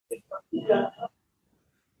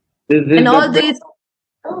This is and all these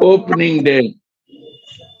opening day.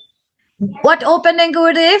 What opening,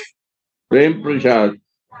 Gurudev? Prem Prasad.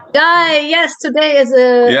 Yeah, yes, today is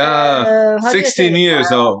a Yeah, 16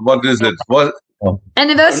 years. Or what is it? What?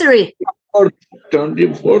 Anniversary.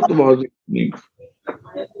 24th was it?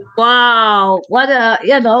 Wow, what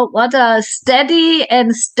a steady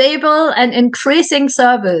and stable and increasing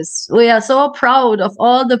service. We are so proud of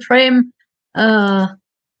all the Prem Prasad.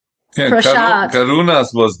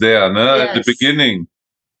 Karunas was there, no? Yes. At the beginning.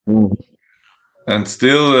 And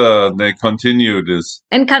still they continue this.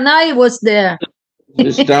 And Kanai was there.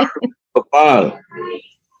 We started Gopal.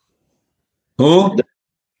 Who?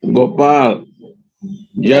 Gopal.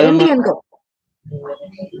 Indian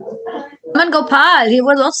Gopal, he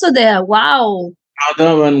was also there. Wow.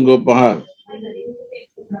 Radha and Gopal.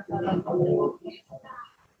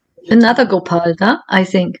 Another Gopal, huh? I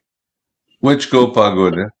think. Which Gopal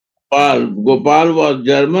good? Gopal was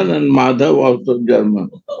German and Madhav also German.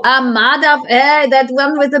 Madhav, that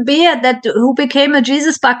one with the beard, who became a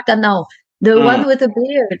Jesus Bhakta now. The one with the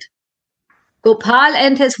beard. Gopal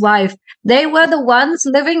and his wife. They were the ones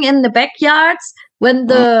living in the backyards when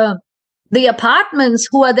the apartments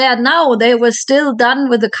who are there now, they were still done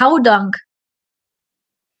with the cow dung.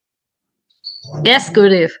 Yes,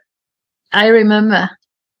 Gurudev. I remember.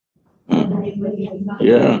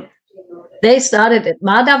 Yeah. They started it.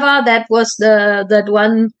 Madhava, that was that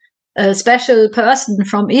one special person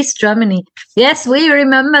from East Germany. Yes, we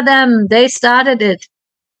remember them. They started it.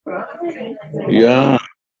 Yeah.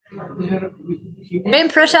 Prem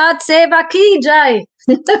Prasad Seva Ki Jai.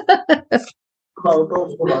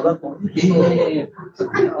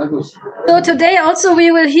 So today also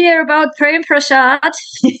we will hear about Prem Prasad,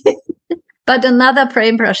 but another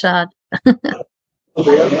Prem Prasad.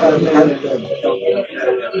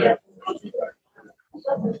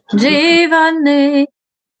 Jivane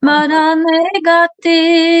marane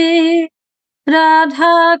gati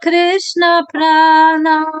Radha Krishna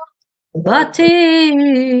prana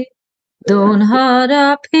Bhati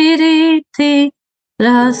Donhara piriti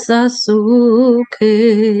rasa sukhe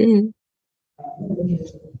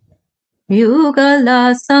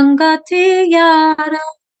Yugala sangati yara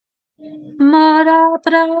Mara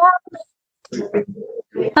prana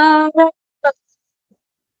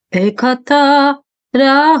Ekata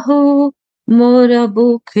Rahu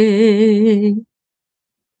Morabukhe.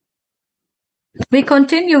 We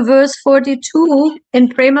continue verse 42 in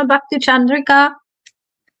Prema Bhakti Candrika.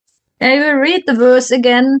 I will read the verse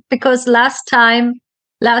again because last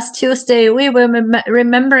Tuesday, we were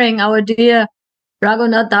remembering our dear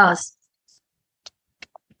Raghunath Das.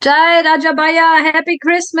 Jai Rajabaya, Happy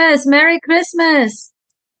Christmas, Merry Christmas.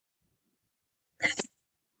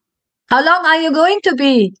 How long are you going to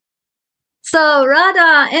be? So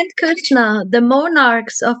Radha and Krishna, the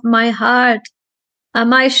monarchs of my heart, are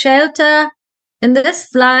my shelter in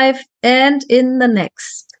this life and in the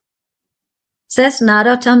next. Says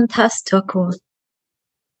Narottam Das Thakur.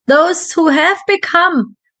 Those who have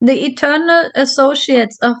become the eternal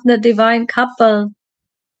associates of the divine couple,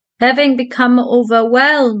 having become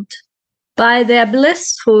overwhelmed by their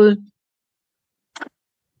blissful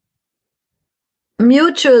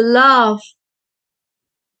mutual love,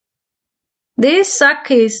 these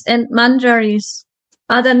Sakhis and Manjaris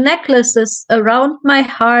are the necklaces around my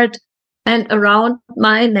heart and around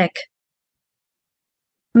my neck.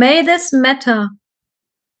 May this matter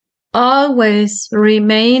always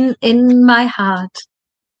remain in my heart.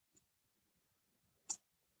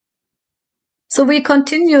 So we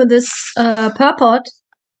continue this purport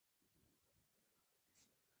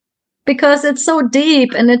because it's so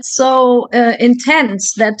deep and it's so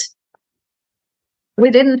intense that we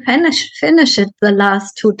didn't finish it the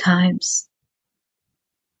last two times.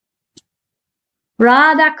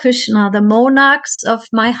 Radha Krishna, the monarchs of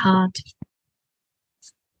my heart.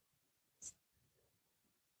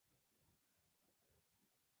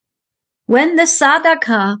 When the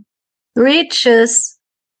sadhaka reaches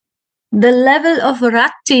the level of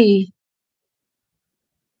rati,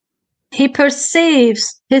 he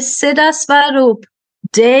perceives his Siddha Swarup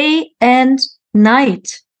day and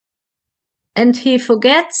night, and he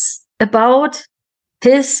forgets about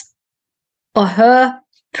his or her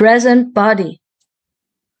present body.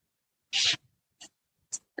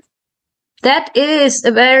 That is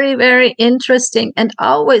a very, very interesting and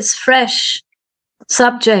always fresh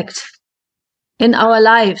subject in our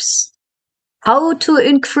lives. How to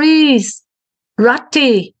increase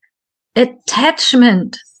rati,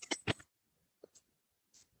 attachment.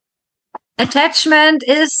 Attachment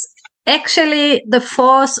is actually the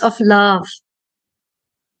force of love.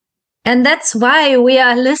 And that's why we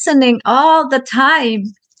are listening all the time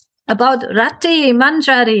about Rati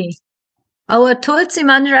Manjari, our Tulsi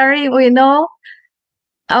Manjari, we know,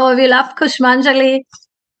 our beloved Kushmanjali.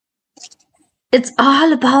 It's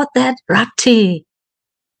all about that Rati.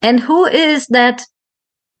 And who is that,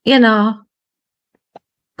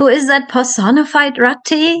 who is that personified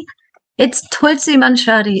Rati? It's Tulsi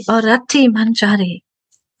Manjari or Rati Manjari.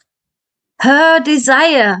 Her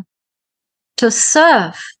desire to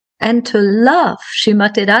serve and to love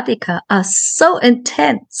Srimati Radhika are so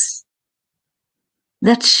intense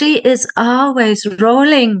that she is always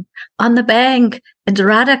rolling on the bank at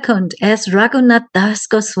Radhakund as Raghunath Das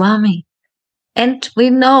Goswami. And we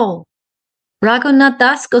know Raghunath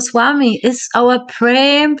Das Goswami is our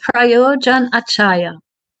Prem Prayojan Acharya.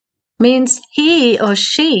 Means he or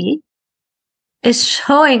she is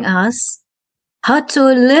showing us how to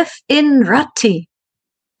live in Rati,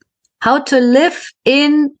 how to live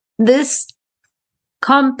in this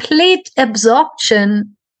complete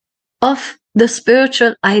absorption of the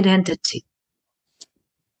spiritual identity.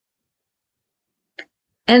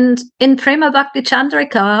 And in Prema Bhakti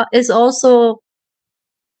Candrika is also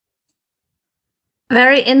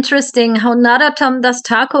very interesting how Narottam Das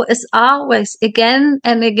Thakur is always again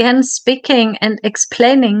and again speaking and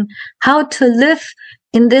explaining how to live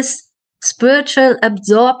in this spiritual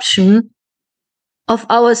absorption of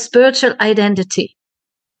our spiritual identity.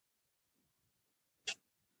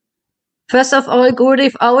 First of all,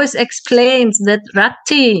 Gurudev always explains that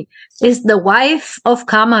Rati is the wife of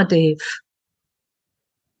Kamadev.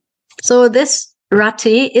 So this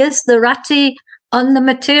Rati is the Rati on the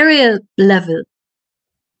material level.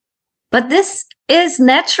 But this is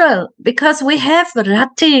natural because we have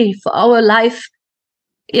Rati for our life,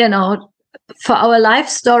 for our life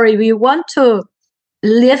story. We want to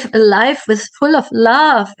live a life with full of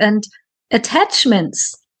love and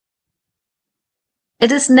attachments.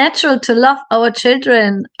 It is natural to love our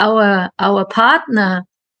children, our partner,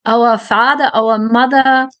 our father, our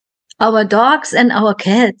mother, our dogs and our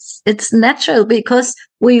cats. It's natural because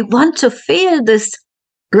we want to feel this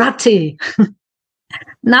Rati.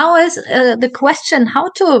 Now is the question how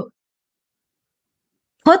to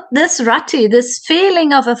put this Rati, this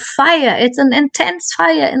feeling of a fire. It's an intense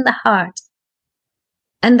fire in the heart.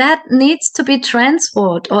 And that needs to be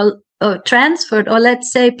transferred or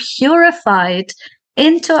let's say purified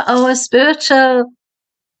into our spiritual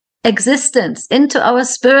existence, into our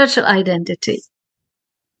spiritual identity.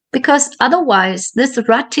 Because otherwise, this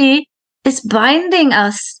Rati is binding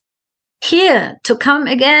us here to come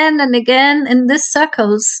again and again in these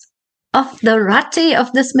circles of the Rati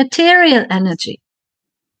of this material energy.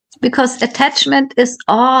 Because attachment is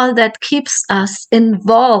all that keeps us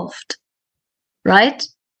involved, right?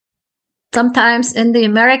 Sometimes in the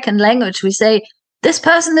American language, we say, this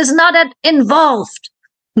person is not involved.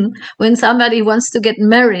 When somebody wants to get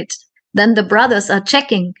married, then the brothers are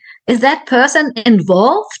checking, is that person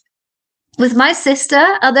involved with my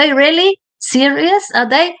sister? Are they really serious? Are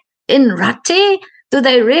they in Rati? Do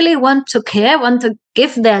they really want to care, want to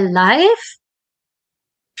give their life?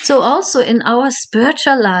 So also in our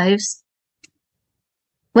spiritual lives,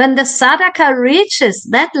 when the sadhaka reaches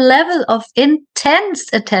that level of intense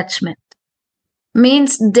attachment,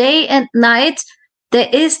 means day and night, there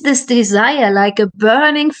is this desire like a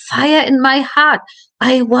burning fire in my heart.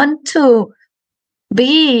 I want to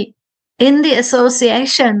be in the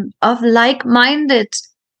association of like-minded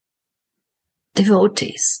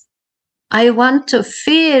devotees. I want to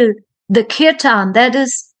feel the kirtan that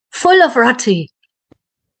is full of Rati.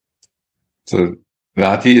 So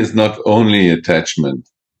Rati is not only attachment,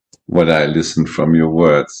 what I listened from your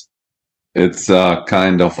words. It's a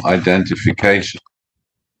kind of identification.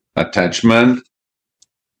 Attachment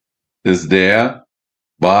is there,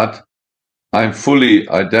 but I'm fully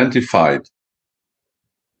identified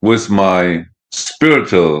with my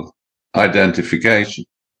spiritual identification.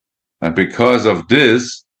 And because of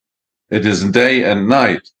this, it is day and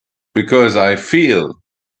night, because I feel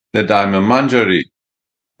that I'm a Manjari.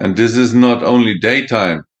 And this is not only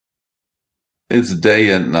daytime, it's day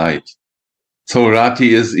and night. So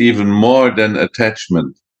Rati is even more than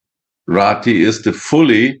attachment. Rati is the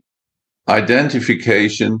fully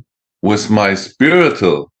identification with my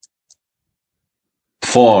spiritual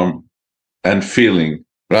form and feeling,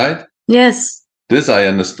 right? Yes. This I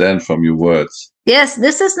understand from your words. Yes,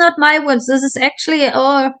 this is not my words. This is actually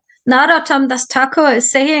our Narottam Das Thakur is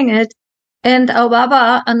saying it. And our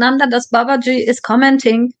Baba, Ananda Das Babaji, is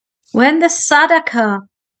commenting, when the sadhaka,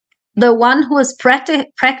 the one who is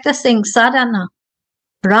practicing sadhana,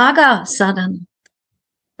 raga sadhana,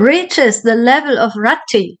 reaches the level of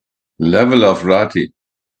Rati. Level of Rati.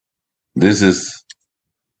 This is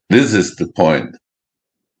the point,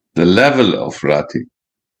 the level of Rati.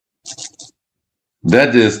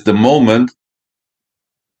 That is the moment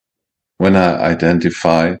when I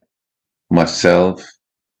identify myself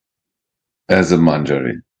as a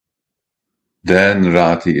Manjari. Then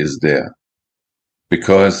Rati is there,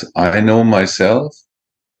 because I know myself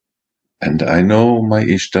and I know my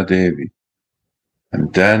Ishta Devi.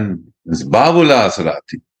 And then it's Babula's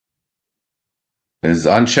Rati. It's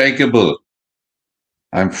unshakable.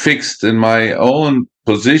 I'm fixed in my own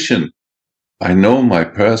position. I know my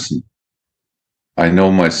person. I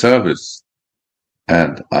know my service.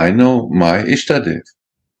 And I know my Ishta Devi.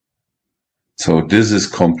 So this is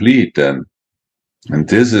complete then. And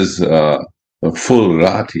this is a full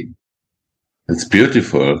Rati. It's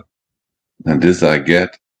beautiful. And this I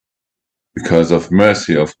get because of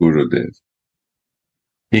mercy of Gurudev.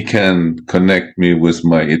 He can connect me with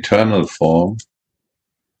my eternal form,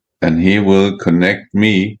 and he will connect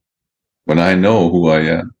me, when I know who I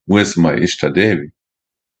am, with my Ishta Devi.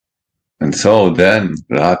 And so then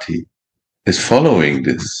Rati is following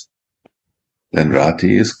this. Then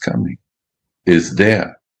Rati is coming, is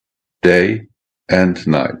there, day and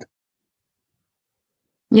night.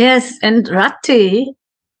 Yes, and Rati,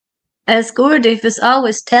 as Gurudev is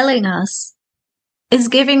always telling us, is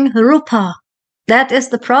giving Rupa. That is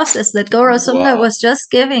the process that Gaura Sundar was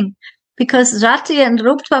just giving. Because Rati and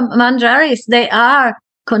Rupa Manjaris, they are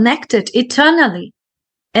connected eternally.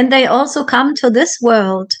 And they also come to this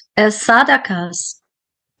world as sadhakas,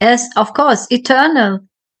 as, of course, eternal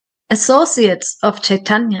associates of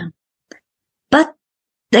Chaitanya. But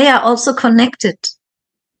they are also connected.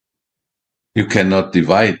 You cannot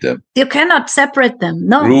divide them. You cannot separate them,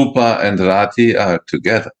 no. Rupa and Rati are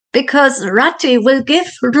together. Because Rati will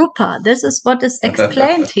give Rupa. This is what is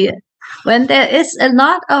explained here. When there is a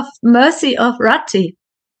lot of mercy of Rati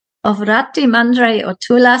Manjari or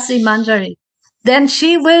Tulasi Manjari, then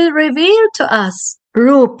she will reveal to us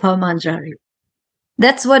Rupa Manjari.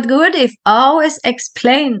 That's what Gurudev always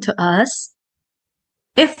explained to us.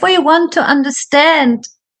 If we want to understand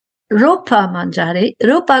Rupa Manjari,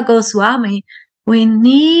 Rupa Goswami, we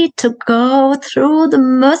need to go through the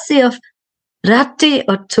mercy of Rati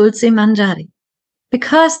or Tulsi Manjari,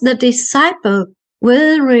 because the disciple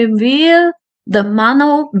will reveal the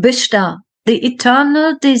Mano Bishta, the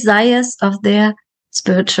eternal desires of their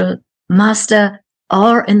spiritual master,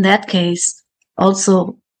 or in that case,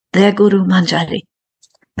 also their Guru Manjari.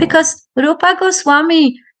 Because Rupa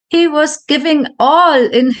Goswami, he was giving all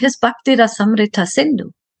in his Bhakti Rasamrita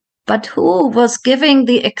Sindhu. But who was giving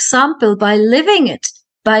the example by living it,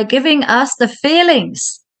 by giving us the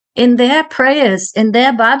feelings in their prayers, in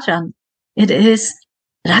their bhajan? It is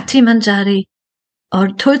Rati Manjari or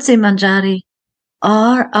Tulsi Manjari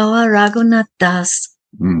or our Raghunath Das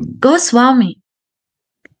Goswami.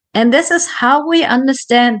 And this is how we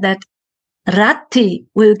understand that Rati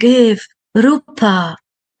will give Rupa.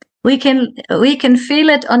 We can feel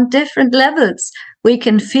it on different levels. We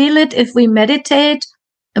can feel it if we meditate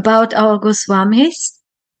about our Goswamis,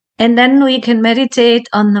 and then we can meditate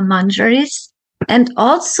on the Manjaris, and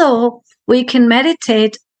also we can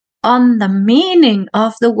meditate on the meaning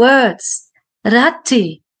of the words.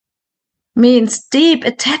 Rati means deep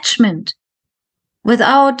attachment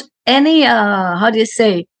without any,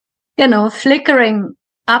 flickering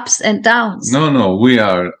ups and downs. No, we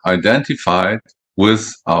are identified with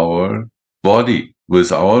our body,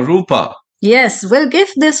 with our Rupa. Yes, we'll give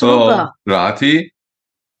this Rupa. Rati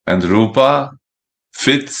and Rupa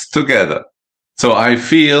fits together. So I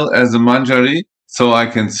feel as a Manjari, so I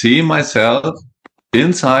can see myself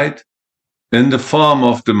inside in the form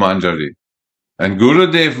of the Manjari. And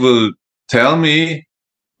Gurudev will tell me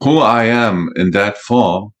who I am in that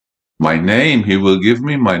form. My name, he will give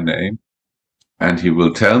me my name. And he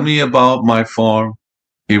will tell me about my form.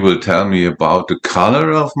 He will tell me about the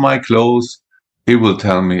color of my clothes. He will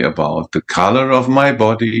tell me about the color of my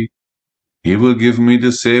body. He will give me the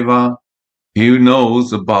seva. He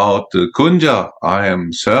knows about the kunja I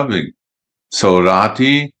am serving. So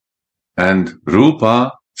Rati and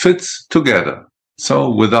Rupa fits together. So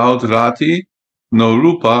without Rati, no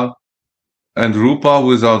Rupa, and Rupa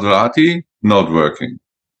without Rati, not working.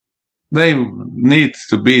 They need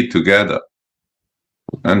to be together.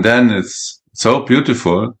 And then it's so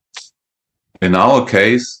beautiful. In our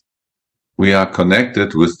case, we are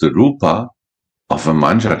connected with the Rupa of a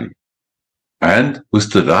Manjari and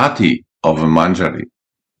with the Rati of a Manjari.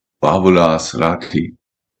 Babula's Rati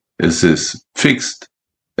is fixed.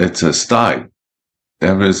 It's a style.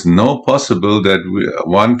 There is no possible that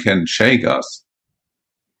one can shake us.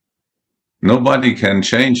 Nobody can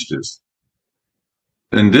change this.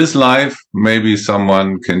 in this life, maybe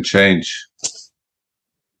someone can change.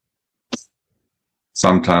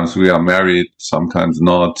 Sometimes we are married, sometimes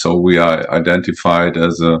not. So we are identified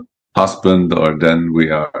as a husband, or then we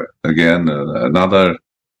are again another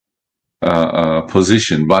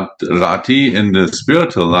position. But Rati, in the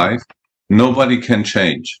spiritual life, nobody can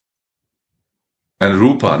change. And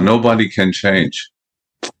Rupa, nobody can change.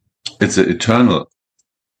 It's eternal.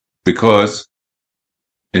 Because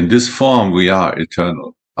in this form we are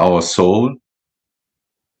eternal. Our soul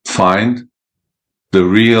find the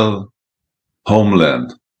real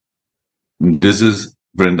homeland. This is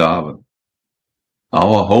Vrindavan.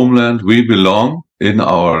 Our homeland, we belong in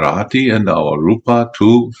our Rati and our Rupa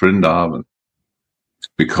to Vrindavan.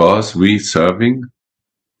 Because we serving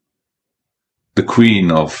the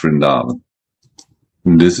queen of Vrindavan.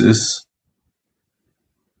 And this is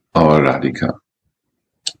our Radhika.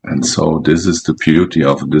 And so this is the beauty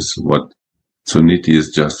of this, what Suniti is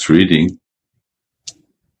just reading,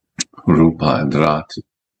 Rupa and Rati.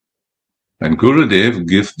 And Gurudev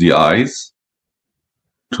gives the eyes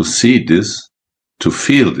to see this, to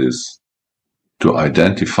feel this, to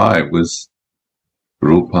identify with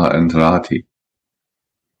Rupa and Rati.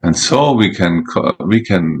 And so we can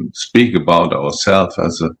speak about ourselves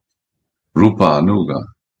as a Rupa Anuga.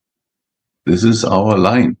 This is our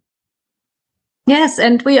line. Yes,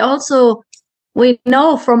 and we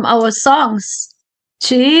know from our songs,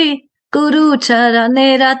 Chi Guru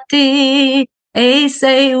Charane Rati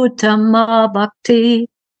Aise Uttama Bhakti,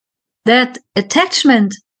 that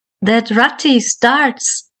attachment, that Rati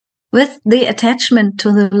starts with the attachment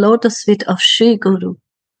to the lotus feet of Shri Guru.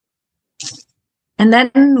 And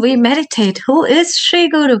then we meditate, who is Shri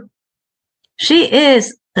Guru? She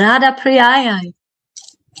is Radha Priyayai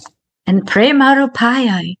and Prema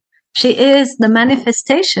Rupayai. She is the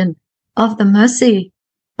manifestation of the mercy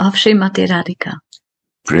of Srimati Radhika.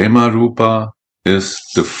 Prema Rupa is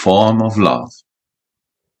the form of love.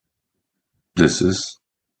 This is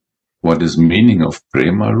what is meaning of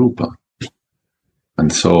Prema Rupa.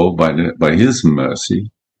 And so by his mercy,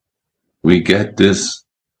 we get this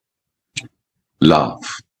love.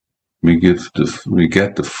 We get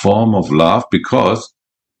the form of love because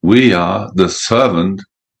we are the servant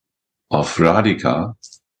of Radhika,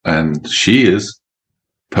 and she is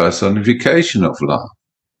personification of love.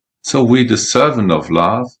 So we the servant of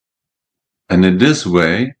love, and in this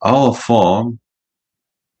way our form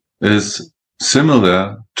is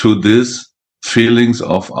similar to these feelings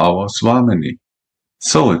of our Swamini.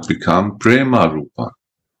 So it becomes Prema Rupa,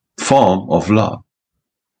 form of love.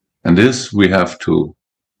 And this we have to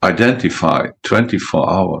identify 24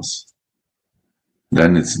 hours.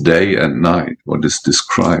 Then it's day and night, what is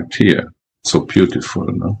described here. So beautiful,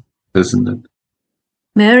 no? Isn't it?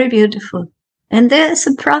 Very beautiful. And there is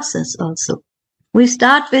a process also. We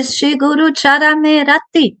start with Shri Guru Charane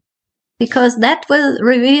Rati, because that will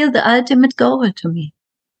reveal the ultimate goal to me.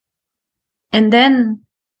 And then,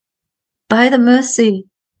 by the mercy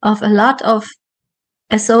of a lot of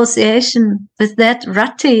association with that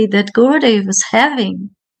Rati that Gurudev is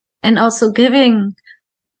having, and also giving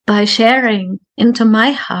by sharing into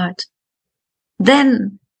my heart,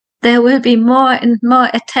 then there will be more and more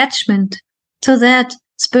attachment to that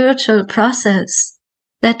spiritual process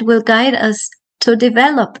that will guide us to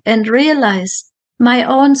develop and realize my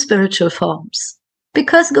own spiritual forms.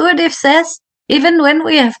 Because Gurudev says, even when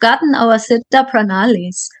we have gotten our Siddha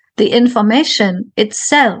Pranalis, the information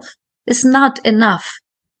itself is not enough.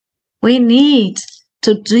 We need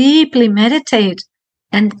to deeply meditate,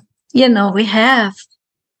 and we have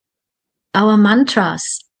our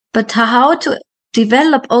mantras, but how to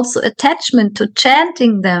develop also attachment to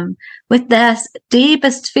chanting them with their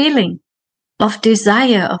deepest feeling of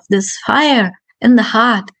desire, of this fire in the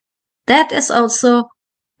heart. That is also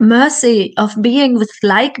mercy of being with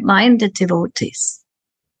like-minded devotees.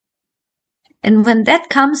 And when that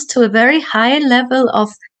comes to a very high level of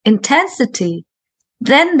intensity,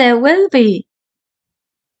 then there will be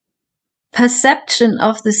perception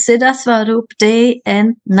of the Siddha Swarup day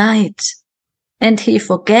and night. And he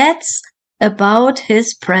forgets about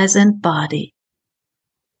his present body.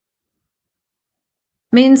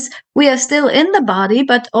 Means we are still in the body,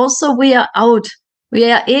 but also we are out. We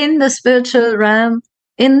are in the spiritual realm,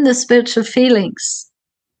 in the spiritual feelings.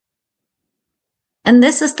 And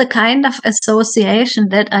this is the kind of association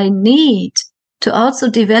that I need to also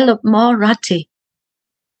develop more Rati.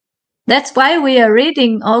 That's why we are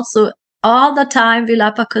reading also all the time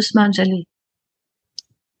Vilapa Kusumanjali.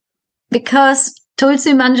 Because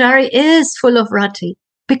Tulsi Manjari is full of Rati.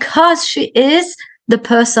 Because she is the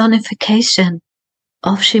personification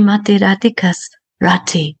of Srimati Radhika's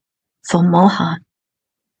Rati for Mohan.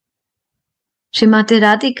 Srimati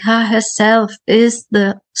Radhika herself is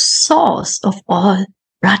the source of all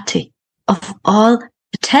rati, of all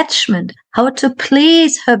attachment, how to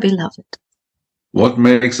please her beloved. What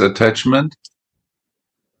makes attachment?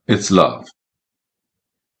 It's love.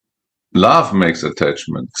 Love makes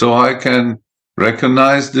attachment. So I can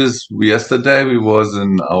recognize this. Yesterday we was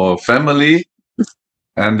in our family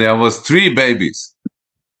and there was 3 babies.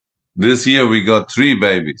 This year we got 3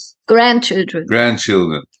 babies.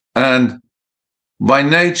 Grandchildren. And by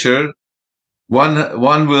nature,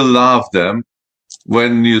 one will love them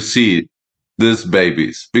when you see these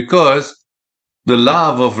babies, because the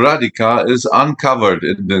love of Radhika is uncovered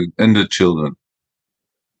in the children.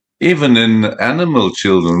 Even in animal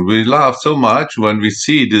children, we laugh so much when we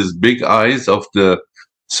see these big eyes of the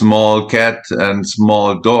small cat and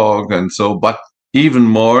small dog and so, but even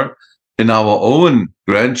more in our own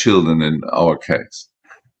grandchildren in our case.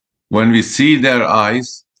 When we see their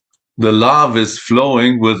eyes, the love is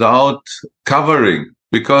flowing without covering,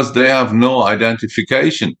 because they have no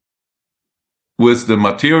identification with the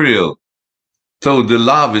material. So the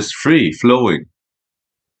love is free flowing.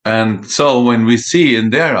 And so when we see in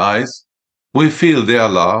their eyes, we feel their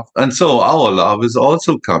love, and so our love is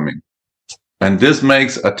also coming. And this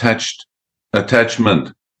makes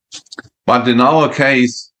attachment. But in our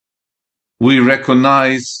case, we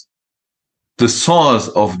recognize the source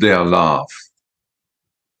of their love,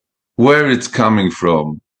 where it's coming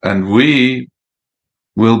from, and we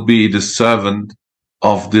will be the servant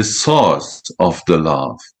of this source of the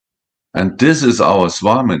love. And this is our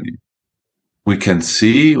Swamini. We can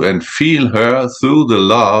see and feel her through the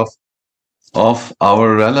love of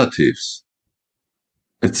our relatives.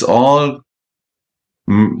 It's all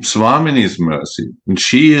Swamini's mercy. And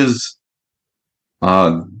she is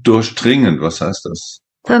durchdringend. Was heißt das?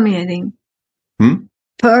 Permeating.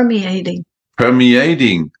 Permeating.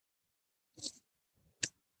 Permeating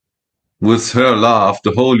with her love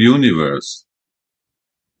the whole universe.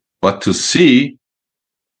 But to see,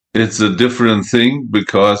 it's a different thing,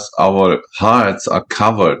 because our hearts are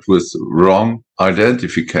covered with wrong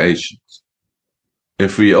identifications.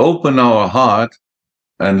 If we open our heart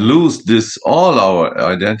and lose all our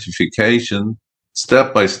identification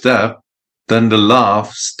step by step, then the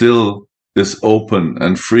love still is open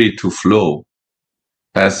and free to flow,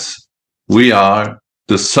 as we are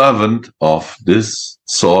the servant of this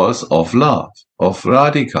source of love, of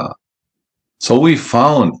Radhika. So we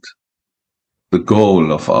found the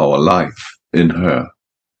goal of our life in her,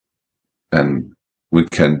 and we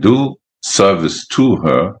can do service to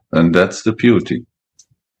her, and that's the beauty.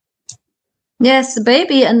 Yes, the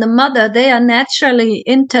baby and the mother, they are naturally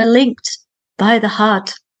interlinked by the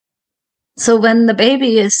heart. So when the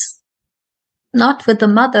baby is not with the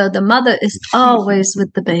mother is always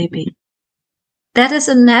with the baby. That is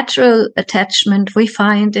a natural attachment we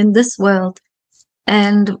find in this world.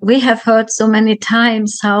 And we have heard so many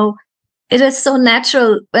times how it is so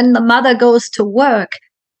natural when the mother goes to work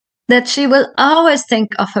that she will always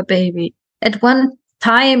think of her baby. At one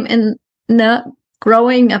time in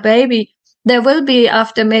growing a baby, there will be,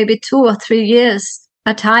 after maybe 2 or 3 years,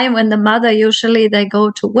 a time when the mother, usually they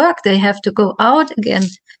go to work, they have to go out again.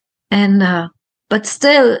 And but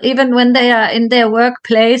still, even when they are in their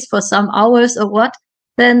workplace for some hours or what,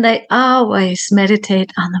 then they always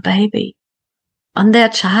meditate on the baby, on their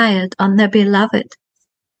child, on their beloved.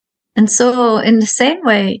 And so in the same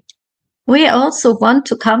way, we also want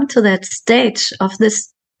to come to that stage of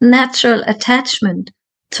this natural attachment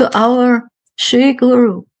to our Sri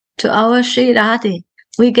Guru, to our Sri Radhi.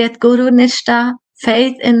 We get Guru Nishta,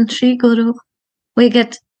 faith in Sri Guru. We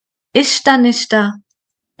get Ishta Nishta,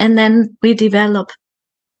 and then we develop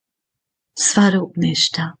Swarup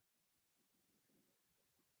Nishta.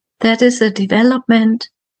 That is a development,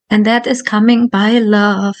 and that is coming by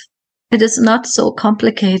love. It is not so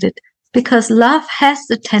complicated, because love has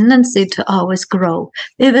the tendency to always grow.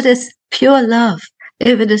 If it is pure love,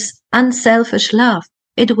 if it is unselfish love,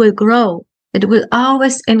 it will grow. It will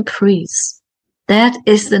always increase. That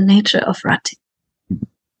is the nature of Rati.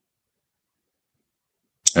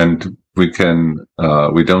 And we can,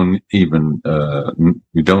 we don't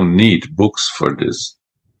need books for this.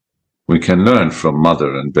 We can learn from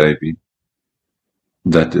mother and baby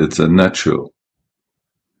that it's a natural.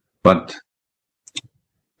 But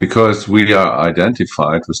because we are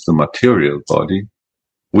identified with the material body,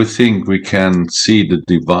 we think we can see the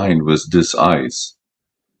divine with these eyes.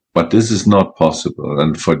 But this is not possible.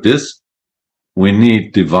 And for this, we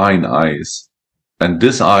need divine eyes. And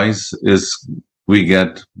this eyes we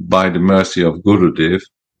get by the mercy of Gurudev,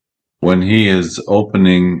 when he is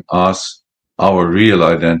opening us our real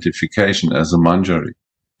identification as a Manjari.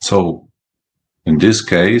 So In this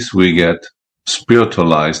case, we get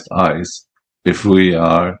spiritualized eyes if we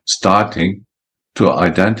are starting to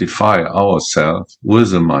identify ourselves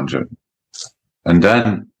with a Manjari. And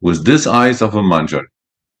then, with this eyes of a Manjari,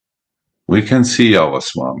 we can see our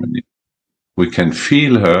Swamini. We can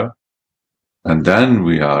feel her, and then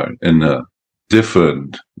we are in a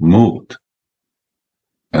different mood.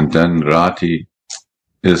 And then Rati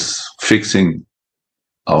is fixing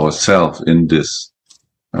ourselves in this.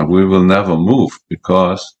 And we will never move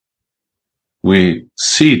because we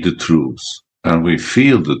see the truth and we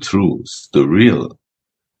feel the truth, the real,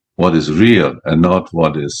 what is real and not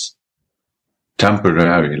what is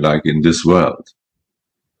temporary like in this world.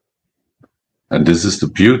 And this is the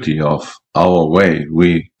beauty of our way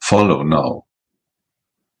we follow now.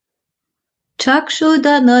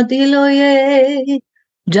 Chakshudana diloye,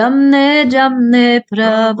 jamne jamne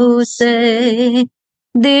prabhu se,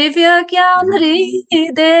 divya gyan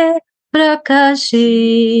hriday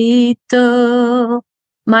prakashito.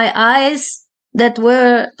 My eyes that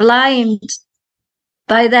were blind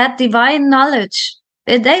by that divine knowledge,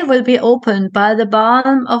 they will be opened by the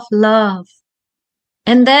balm of love.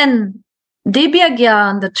 And then Divya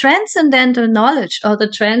Gyan, the transcendental knowledge or the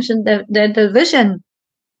transcendental vision,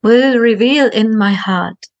 will reveal in my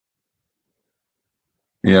heart.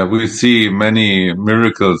 Yeah, we see many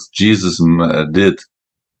miracles Jesus did.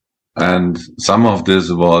 And some of this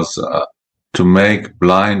was to make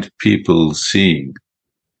blind people seeing.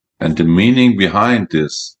 And the meaning behind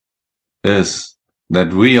this is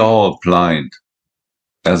that we are all blind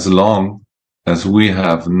as long as we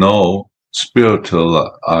have no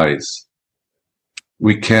spiritual eyes.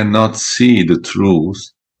 We cannot see the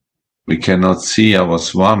truth. We cannot see our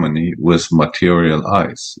Swamini with material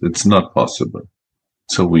eyes. It's not possible.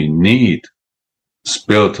 So we need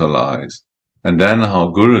spiritual eyes. And then how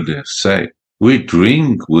Gurudev say, we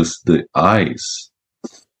drink with the eyes.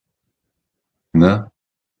 No?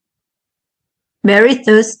 Very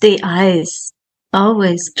thirsty eyes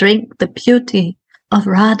always drink the beauty of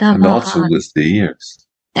Radha. And also with the ears.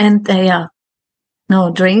 And they are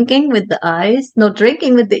drinking with the eyes,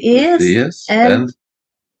 drinking with the ears. With the ears and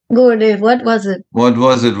Gurudev, what was it? What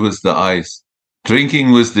was it with the eyes?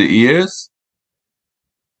 Drinking with the ears?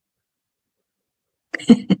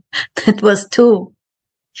 That was two.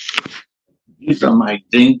 These are my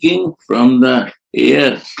drinking from the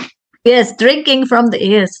ears. Yes, drinking from the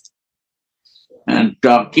ears. And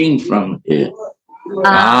talking from ears.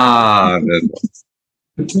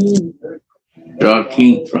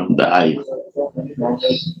 Talking from the eyes.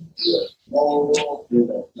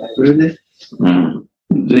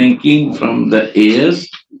 Drinking from the ears,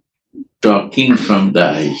 talking from the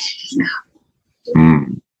eyes.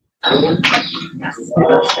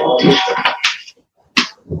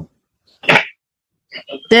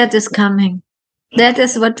 That is coming. That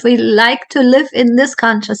is what we like to live in this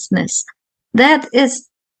consciousness. That is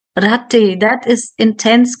Rati. That is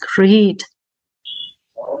intense greed.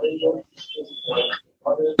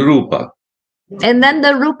 Rupa. And then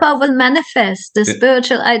the Rupa will manifest. The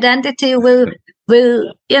spiritual identity will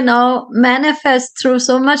manifest through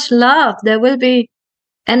so much love. There will be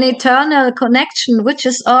an eternal connection, which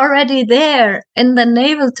is already there in the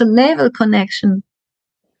navel-to-navel connection.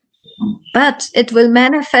 But it will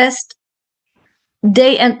manifest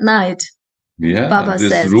day and night. Yeah, Baba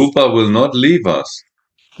this says. Rupa will not leave us.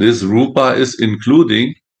 This Rupa is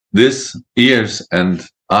including this ears and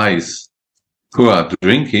eyes who are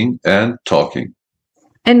drinking and talking.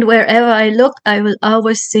 And wherever I look, I will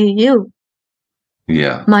always see you.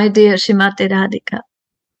 Yeah. My dear Shrimati Radhika,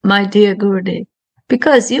 my dear Gurudev.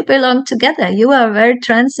 Because you belong together. You are a very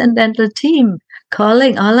transcendental team,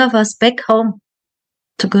 calling all of us back home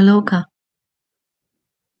to Goloka.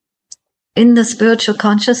 In the spiritual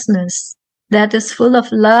consciousness that is full of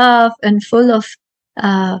love and full of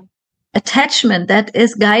attachment, that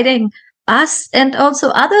is guiding us and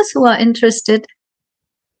also others who are interested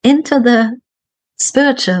into the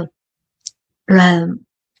spiritual realm.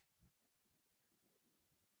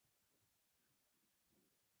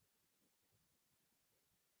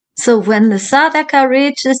 So when the sadhaka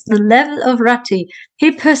reaches the level of Rati,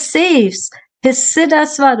 he perceives his Siddha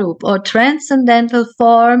Swarup or transcendental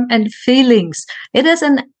form and feelings. It is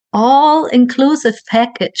an all-inclusive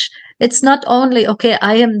package. It's not only, okay,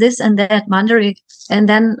 I am this and that Manjari, and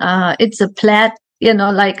then it's a flat,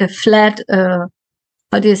 like a flat,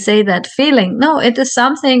 that feeling. No, it is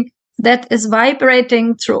something that is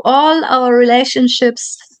vibrating through all our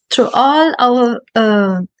relationships, through all our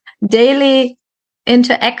daily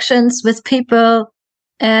interactions with people,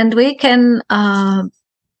 and we can,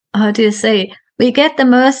 we we get the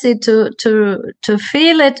mercy to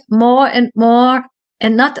feel it more and more,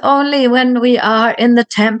 and not only when we are in the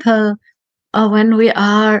temple or when we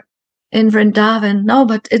are in Vrindavan. No,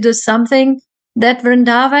 but it is something that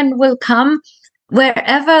Vrindavan will come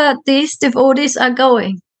wherever these devotees are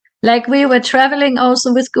going. Like we were traveling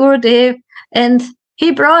also with Gurudev, and he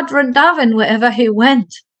brought Vrindavan wherever he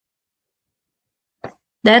went.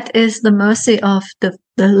 That is the mercy of the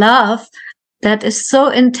love that is so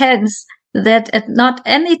intense that at not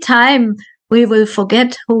any time we will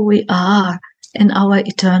forget who we are in our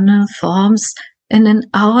eternal forms and in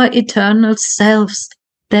our eternal selves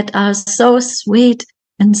that are so sweet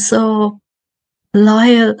and so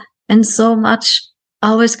loyal and so much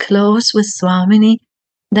always close with Swamini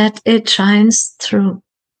that it shines through.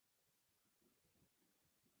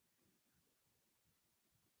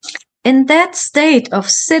 In that state of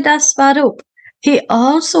Siddha Swarup, he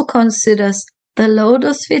also considers the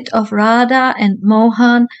lotus feet of Radha and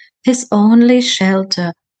Mohan his only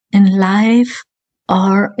shelter in life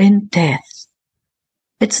or in death.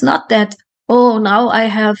 It's not that, oh, now I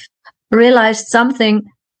have realized something,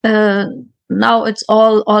 now it's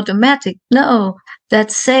all automatic. No,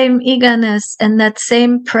 that same eagerness and that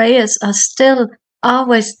same prayers are still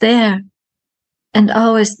always there. And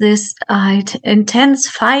always this intense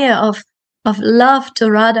fire of love to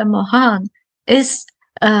Radha Mohan is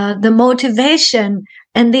the motivation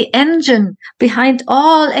and the engine behind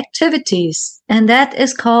all activities. And that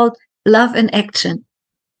is called love in action.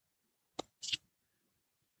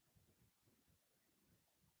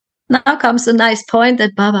 Now comes the nice point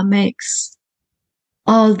that Baba makes.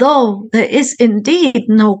 Although there is indeed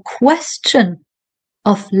no question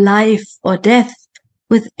of life or death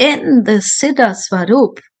within the Siddha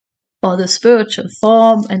Swarup, or the spiritual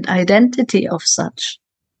form and identity of such,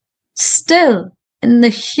 still in the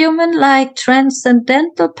human-like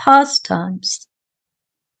transcendental pastimes,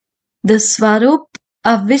 the Swarup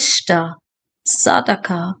Avishta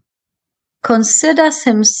Sadhaka considers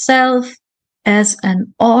himself as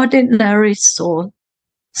an ordinary soul,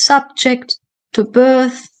 subject to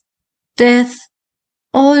birth, death,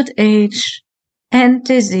 old age, and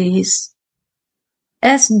disease,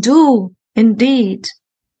 as do indeed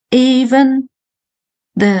even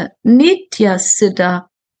the Nitya Siddha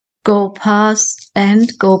Gopas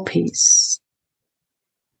and Gopis.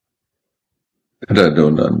 And I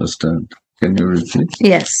don't understand. Can you repeat?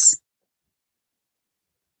 Yes.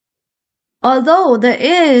 Although there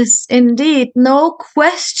is indeed no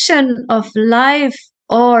question of life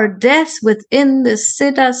or death within the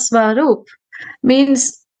Siddha Swarup,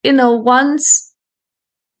 means, once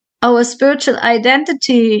our spiritual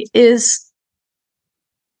identity is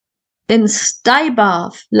in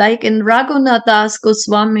Staibhav, like in Raghunath Das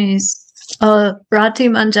Goswami's or Rati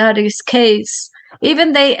Manjari's case,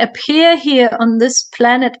 even they appear here on this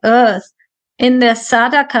planet Earth in their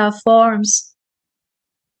sadhaka forms,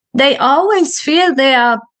 they always feel they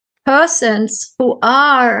are persons who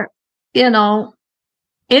are,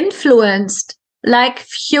 influenced like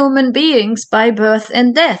human beings by birth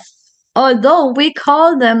and death. Although we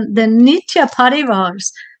call them the Nitya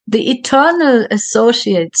Parivars, the eternal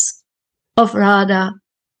associates of Radha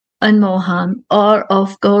and Mohan or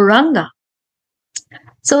of Gauranga.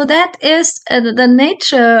 So that is the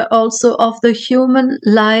nature also of the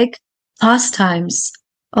human-like pastimes,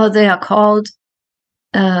 or they are called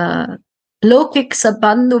Lokik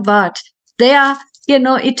Sabandhuvat. They are,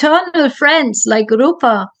 eternal friends like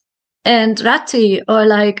Rupa and Rati, or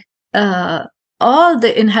like all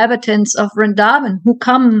the inhabitants of Vrindavan who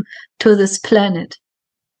come to this planet.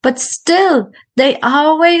 But still, they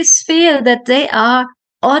always feel that they are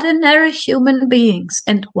ordinary human beings.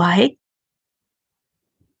 And why?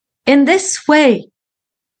 In this way,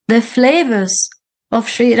 the flavors of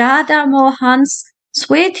Sri Radha Mohan's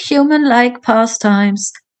sweet human-like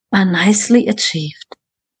pastimes are nicely achieved.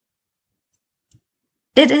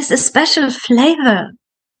 It is a special flavor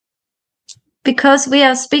because we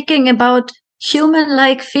are speaking about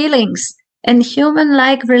human-like feelings and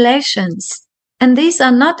human-like relations. And these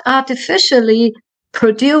are not artificially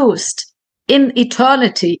produced in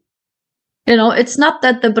eternity. It's not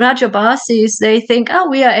that the Brajabasis, they think,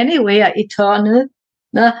 we are anyway eternal.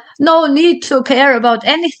 No need to care about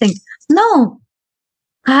anything. No.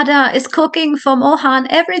 Radha is cooking for Mohan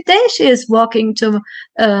every day. She is walking to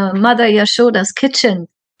Mother Yashoda's kitchen,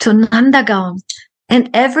 to Nandagaon. And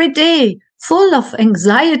every day, full of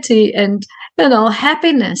anxiety and,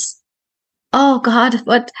 happiness. Oh God,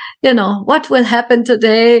 what will happen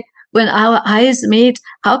today when our eyes meet?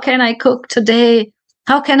 How can I cook today?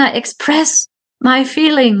 How can I express my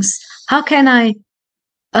feelings? How can I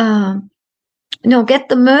get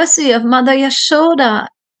the mercy of Mother Yashoda,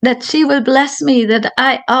 that she will bless me, that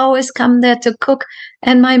I always come there to cook,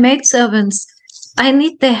 and my maidservants, I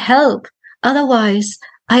need their help. Otherwise,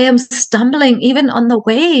 I am stumbling even on the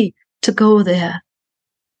way to go there.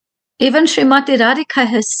 Even Srimati Radhika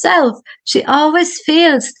herself, she always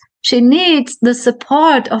feels she needs the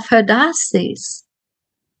support of her dasis.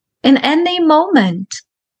 In any moment,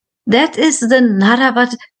 that is the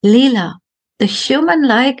Naravat Leela, the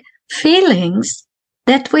human-like feelings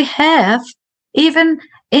that we have even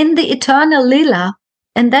in the eternal Leela,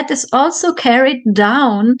 and that is also carried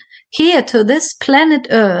down here to this planet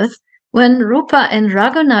Earth when Rupa and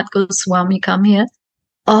Raghunath Goswami come here,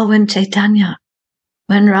 or when Chaitanya,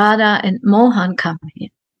 when Radha and Mohan come here.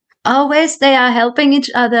 Always they are helping each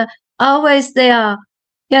other. Always they are,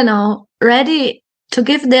 ready to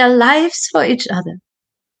give their lives for each other.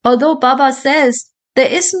 Although Baba says there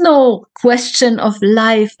is no question of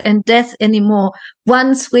life and death anymore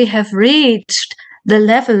once we have reached the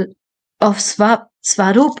level of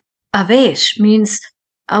Svarup Avesh, means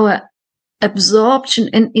our absorption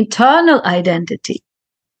in eternal identity.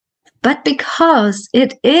 But because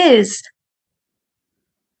it is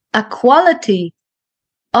a quality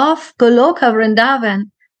of Goloka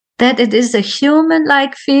Vrindavan, that it is a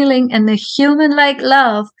human-like feeling and a human-like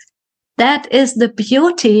love, that is the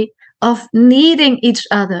beauty of needing each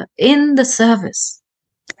other in the service.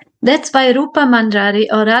 That's why Rupa Manjari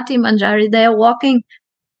or Rati Manjari, they are walking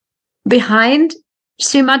behind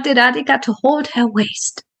Srimati Radhika to hold her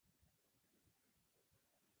waist.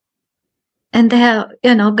 And they are,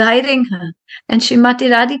 guiding her. And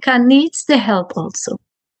Srimati Radhika needs the help also.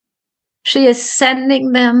 She is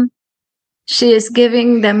sending them. She is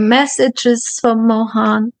giving them messages from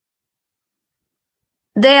Mohan.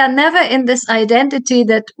 They are never in this identity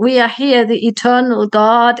that we are here, the eternal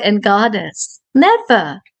God and Goddess.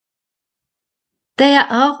 Never. They are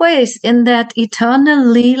always in that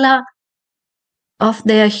eternal Leela of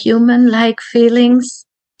their human-like feelings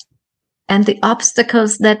and the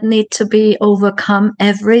obstacles that need to be overcome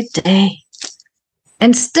every day.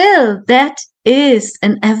 And still, that is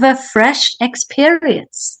an ever-fresh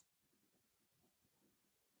experience.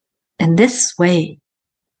 In this way,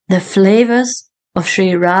 the flavors of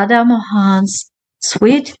Sri Radha Mohan's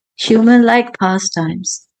sweet human-like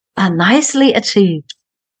pastimes are nicely achieved.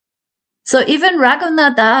 So even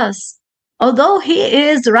Raghunath Das, although he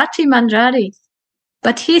is Rati Manjari,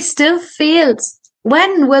 but he still feels,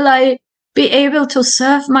 when will I be able to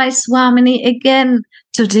serve my Swamini again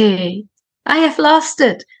today? I have lost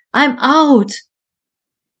it. I'm out.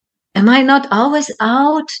 Am I not always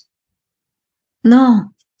out? No.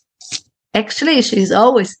 Actually, she's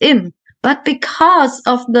always in. But because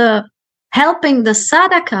of the helping the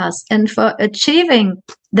sadhakas and for achieving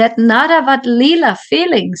that Naravat Leela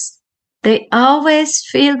feelings, they always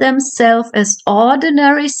feel themselves as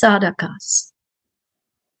ordinary sadhakas.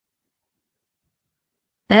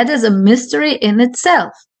 That is a mystery in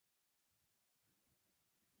itself.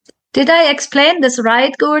 Did I explain this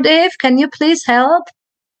right, Gurudev? Can you please help?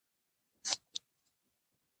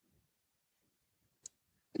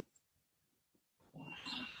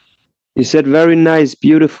 You said very nice,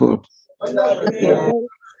 beautiful.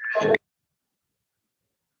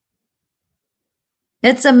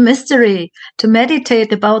 It's a mystery to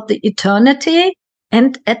meditate about the eternity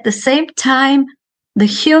and at the same time the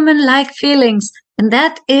human-like feelings, and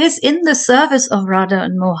that is in the service of Radha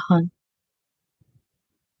and Mohan.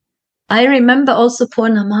 I remember also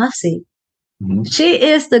Purnamasi. Mm-hmm. She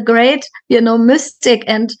is the great, mystic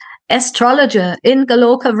and astrologer in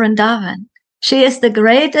Goloka Vrindavan. She is the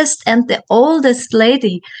greatest and the oldest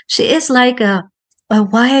lady. She is like a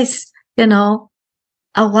wise,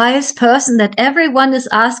 a wise person that everyone is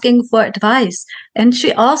asking for advice. And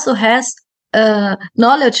she also has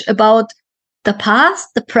knowledge about the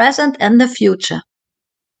past, the present, and the future.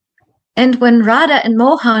 And when Radha and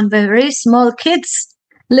Mohan were very small kids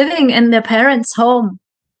living in their parents' home,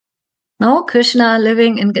 Krishna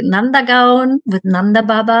living in Nandagaon with Nanda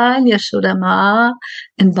Baba and Yashoda Ma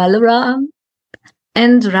and Balaram,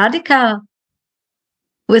 and Radhika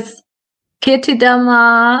with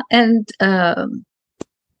Kirtidama and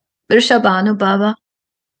Vrishabhanu Baba.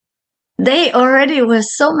 They already were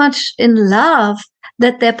so much in love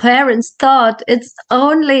that their parents thought it's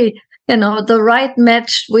only, the right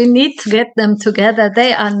match. We need to get them together.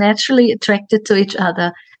 They are naturally attracted to each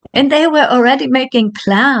other. And they were already making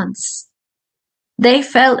plans. They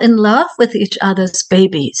fell in love with each other's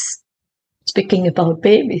babies. Speaking about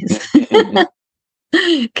babies.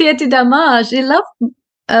 Kirtidama, she loved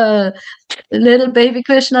little baby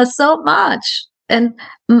Krishna so much. And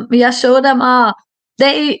Yashoda Ma,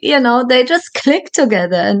 they, they just clicked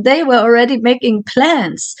together, and they were already making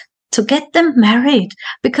plans to get them married,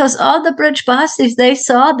 because all the Brajbasis, they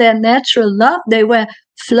saw their natural love. They were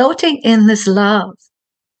floating in this love,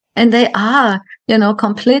 and they are,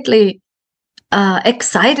 completely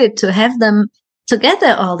excited to have them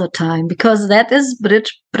together all the time, because that is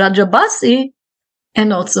Brajabasi,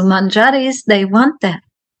 and also Manjaris, they want that.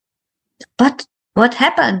 But what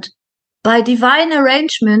happened? By divine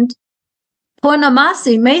arrangement,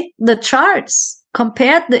 Purnamasi made the charts,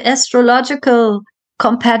 compared the astrological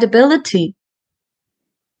compatibility,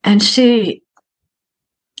 and she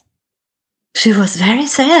was very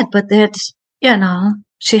sad, but that,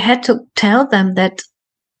 she had to tell them that,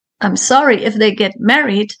 I'm sorry, if they get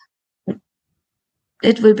married,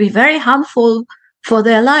 it will be very harmful for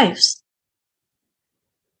their lives.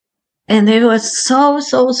 And they were so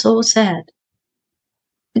sad.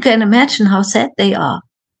 You can imagine how sad they are.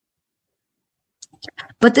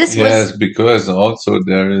 But this Yes, because also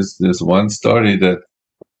there is this one story that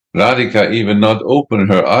Radhika even not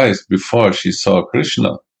opened her eyes before she saw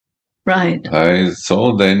Krishna. Right.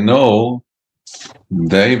 So they know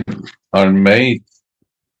they are made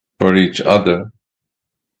for each other.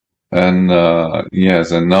 And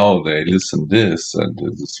yes, and now they listen this, and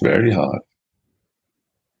it's very hard.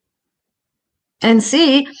 And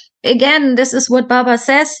see, again, this is what Baba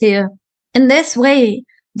says here. In this way,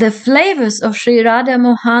 the flavors of Sri Radha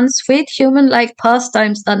Mohan's sweet human-like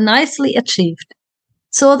pastimes are nicely achieved.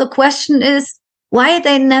 So the question is, why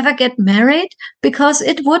they never get married? Because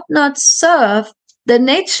it would not serve the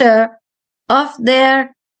nature of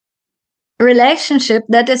their relationship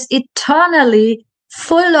that is eternally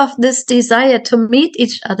full of this desire to meet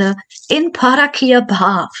each other in Parakiya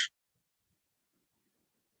Bhav.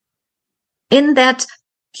 In that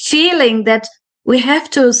feeling that we have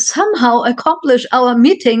to somehow accomplish our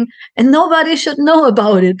meeting and nobody should know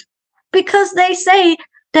about it, because they say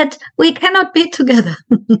that we cannot be together.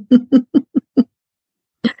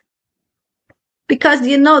 Because,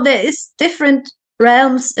 there is different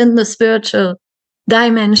realms in the spiritual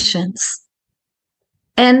dimensions.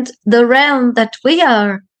 And the realm that we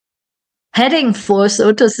are heading for,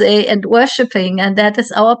 so to say, and worshipping, and that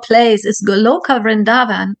is our place, is Goloka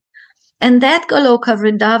Vrindavan. And that Goloka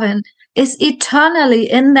Vrindavan is eternally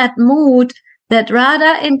in that mood that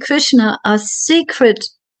Radha and Krishna are secret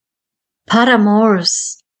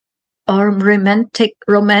paramours, or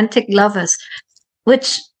romantic lovers,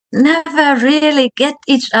 which never really get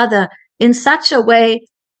each other in such a way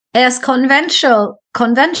as conventional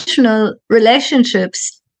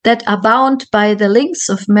relationships that are bound by the links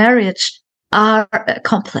of marriage are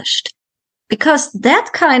accomplished. Because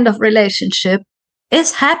that kind of relationship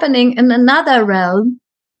is happening in another realm,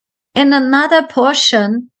 in another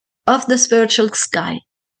portion of the spiritual sky.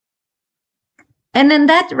 And in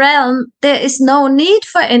that realm, there is no need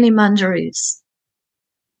for any manjaris.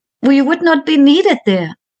 We would not be needed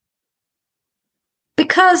there.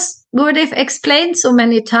 Because Gurudev explained so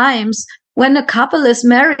many times, when a couple is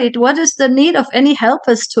married, what is the need of any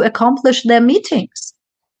helpers to accomplish their meetings?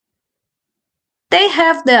 They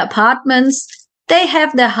have their apartments, they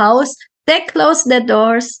have their house, they close their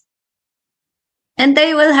doors, and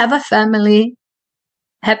they will have a family,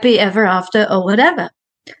 happy ever after or whatever.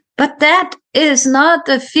 But that is not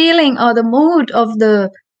the feeling or the mood of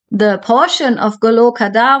the portion of Goloka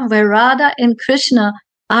Dham where Radha and Krishna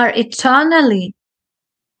are eternally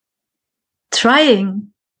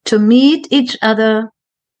trying to meet each other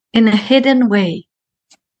in a hidden way.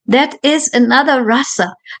 That is another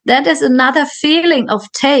rasa. That is another feeling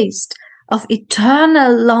of taste, of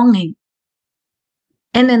eternal longing.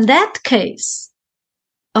 And in that case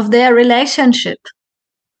of their relationship,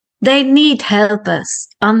 they need helpers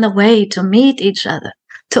on the way to meet each other,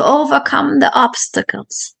 to overcome the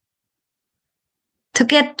obstacles, to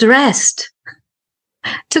get dressed,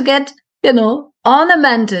 to get,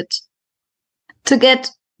 ornamented, to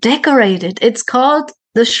get decorated. It's called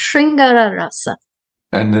the Shringara Rasa.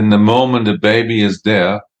 And in the moment the baby is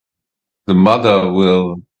there, the mother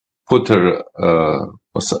will put her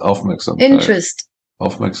interest,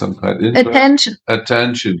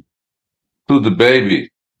 attention to the baby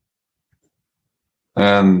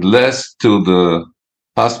and less to the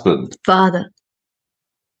husband, father.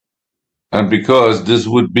 And because this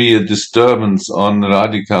would be a disturbance on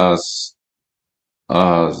Radhika's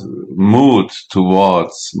mood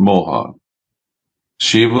towards Mohan,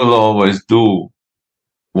 she will always do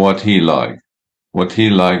what he liked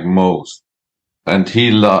most, and he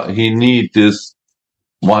need this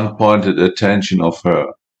one-pointed attention of her.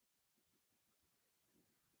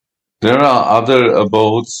 There are other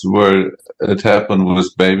abodes where it happened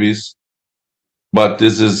with babies, But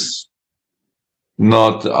this is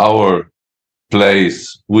not our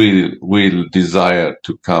place. We desire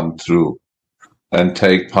to come through and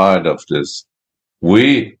take part of this.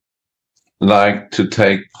 We like to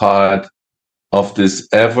take part of this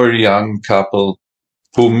ever young couple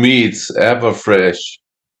who meets ever fresh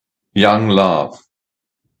young love.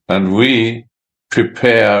 And we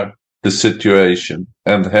prepare the situation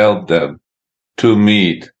and help them to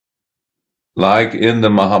meet. Like in the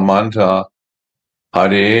Mahamantra,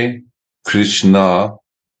 Hare Krishna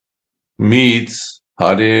meets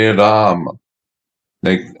Hare Rama.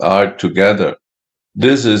 They are together.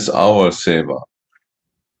 This is our seva.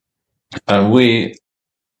 And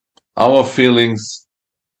our feelings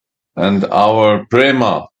and our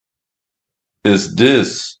prema is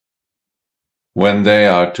this when they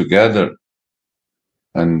are together.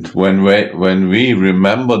 And when we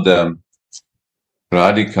remember them,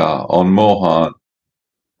 Radhika or Mohan,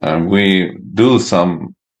 and we do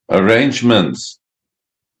some arrangements,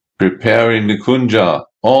 preparing the kunja,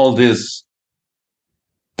 all this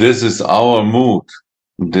is our mood,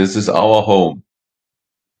 this is our home.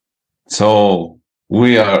 So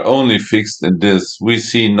we are only fixed in this. We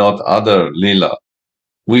see not other lila.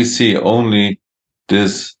 We see only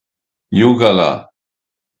this yugala.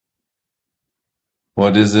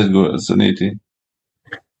 What is it, Suniti?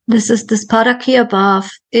 This is this Parakya Bhav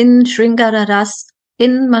in Sringara Ras,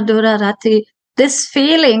 in Madhura Rati. These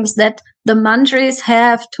feelings that the Manjaris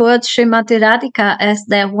have towards Srimati Radhika as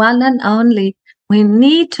their one and only. We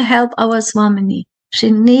need to help our Swamini.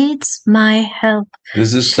 She needs my help.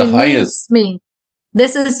 This is the highest. Me.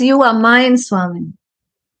 This is you are mine, Swamini.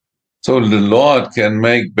 So the Lord can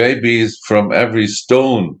make babies from every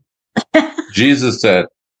stone. Jesus said,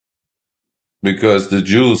 because the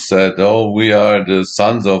Jews said, oh, we are the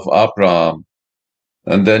sons of Abraham.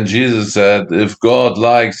 And then Jesus said, if God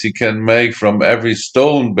likes, he can make from every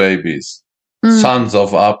stone babies, sons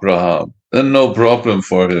of Abraham. Then no problem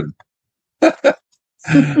for him.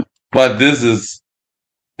 But this is,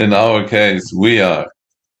 in our case, we are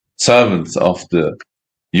servants of the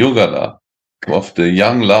Yugala, of the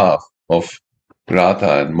young love of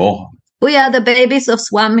Radha and Mohan. We are the babies of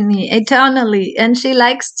Swamini eternally, and she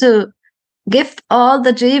likes to give all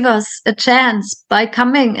the jivas a chance by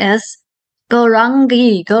coming as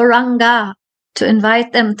Gauranga, to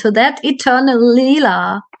invite them to that eternal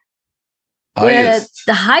Leela, where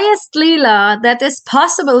the highest Leela that is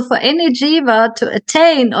possible for any jiva to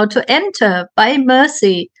attain or to enter by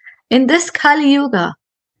mercy in this Kali Yuga.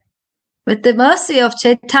 With the mercy of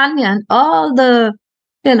Chaitanya and all the,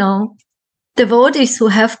 devotees who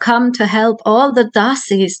have come to help all the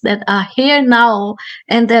dasis that are here now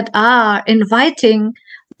and that are inviting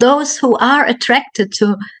those who are attracted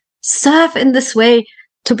to serve in this way,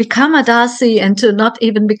 to become a dasi and to not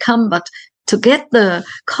even become, but to get the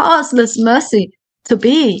causeless mercy to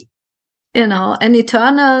be, an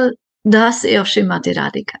eternal dasi of Srimati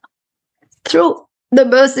Radhika. Through the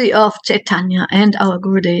mercy of Chaitanya and our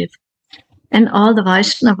Gurudev and all the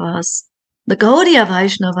Vaishnavas, the Gaudiya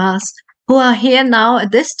Vaishnavas, who are here now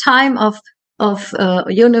at this time of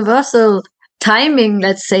universal timing,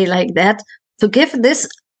 let's say like that, to give this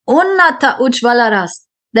unnata ujvalaras,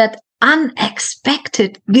 that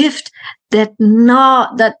unexpected gift that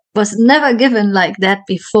was never given like that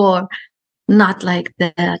before. Not like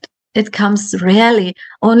that. It comes rarely,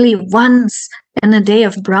 only once in a day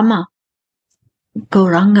of Brahma.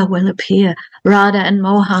 Gauranga will appear, Radha and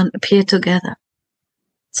Mohan appear together.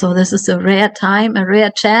 So this is a rare time, a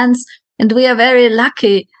rare chance, and we are very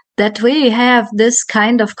lucky that we have this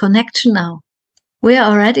kind of connection now. We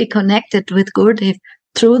are already connected with Gurudev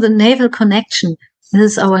through the navel connection.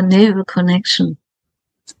 This is our navel connection.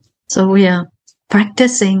 So we are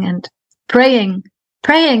practicing and praying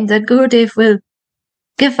that Gurudev will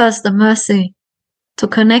give us the mercy to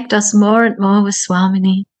connect us more and more with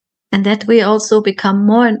Swamini, and that we also become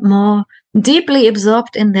more and more deeply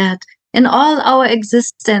absorbed in that, in all our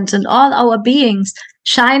existence and all our beings,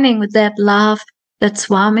 shining with that love that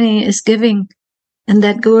Swamini is giving and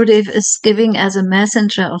that Gurudev is giving as a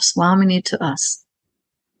messenger of Swamini to us.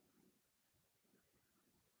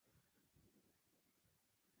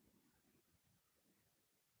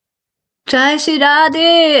 Jai Shri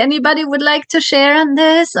Radhe, anybody would like to share on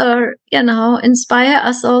this or, inspire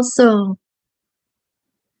us also?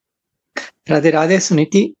 Radhe Radhe,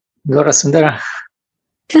 Suniti, Gora Sundara.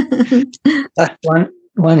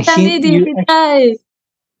 One hint.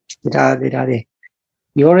 Radhe Radhe.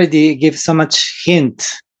 You already give so much hint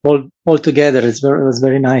all together. It was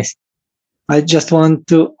very nice. I just want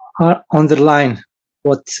to underline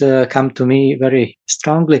what come to me very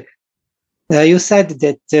strongly. You said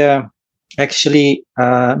that actually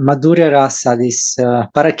Madhurya Rasa, this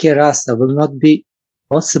Parakya Rasa, will not be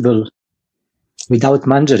possible without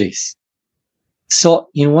manjaris. So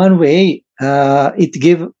in one way, it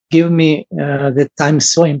give me that I'm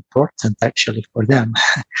so important actually for them.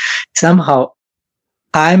 Somehow,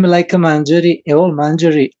 I'm like a manjari. All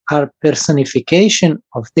manjari are personification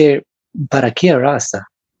of their Parakya Rasa.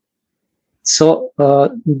 So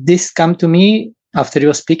this come to me after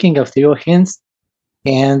your speaking, after your hints,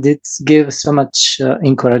 and it gives so much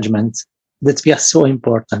encouragement that we are so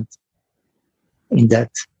important in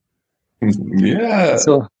that. Yeah.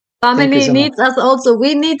 So Swamini so needs us also.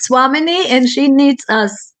 We need Swamini and she needs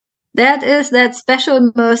us. That is that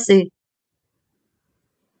special mercy.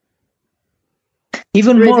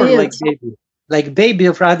 even more Revealed. like baby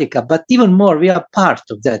of Radhika, but even more, we are part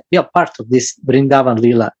of that. We are part of this Vrindavan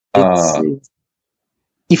Lila.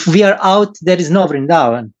 If we are out, there is no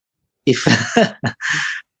Vrindavan. If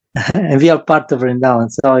and we are part of Vrindavan,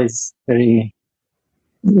 so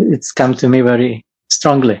it's come to me very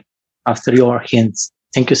strongly after your hints.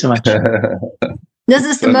 Thank you so much. This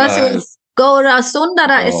is the mercy of Gaura.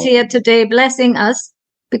 Sundara is here today blessing us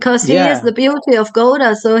because he is the beauty of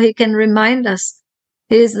Gaura, so he can remind us.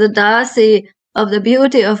 He is the Dasi of the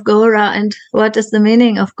beauty of Gaura. And what is the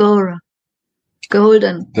meaning of Gaura?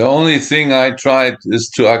 Golden. The only thing I tried is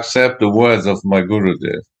to accept the words of my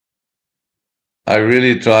Gurudev. I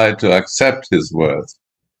really tried to accept his words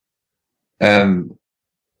and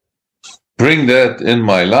bring that in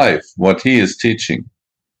my life, what he is teaching.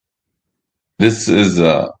 This is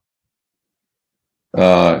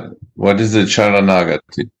what is it?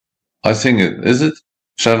 Sharanagati. I think is it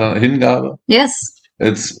Hingava? Yes.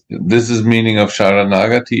 This is meaning of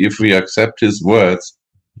Sharanagati. If we accept his words,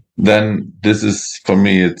 then this is, for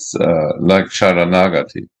me, it's like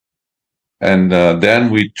Sharanagati. And then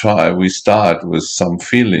we start with some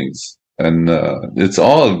feelings, and it's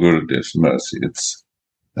all Gurudev's mercy.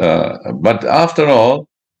 But after all,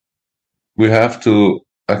 we have to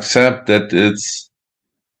accept that it's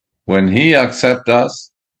when he accepts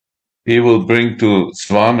us, he will bring to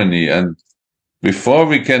Swamini, and before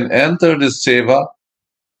we can enter the seva,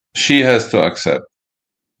 she has to accept.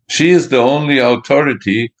 She is the only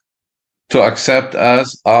authority to accept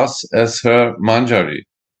us as her manjari.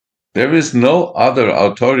 There is no other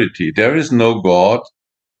authority. There is no God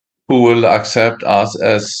who will accept us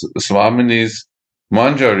as Swamini's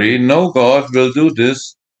manjari. No God will do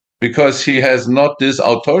this because he has not this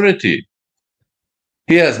authority.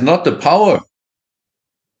 He has not the power.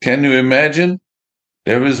 Can you imagine?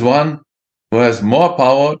 There is one who has more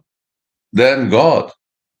power than God.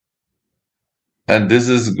 And this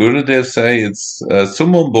is Gurudev say it's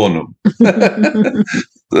summum bonum.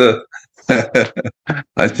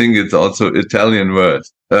 I think it's also Italian word,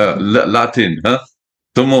 Latin, huh?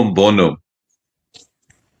 Summum bonum.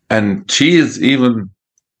 And she is even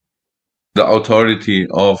the authority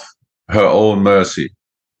of her own mercy.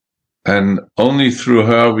 And only through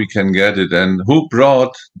her we can get it. And who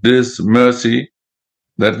brought this mercy?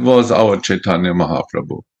 That was our Chaitanya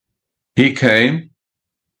Mahaprabhu. He came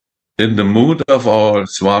in the mood of our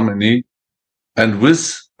Swamini and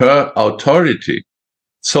with her authority.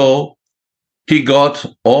 So he got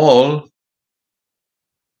all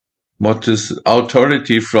what is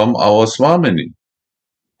authority from our Swamini.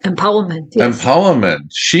 Empowerment. Yes. Empowerment.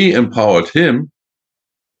 She empowered him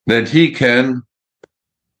that he can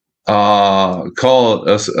call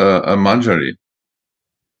us a manjari.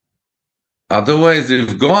 Otherwise,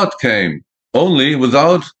 if God came only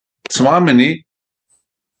without Swamini,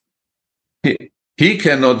 he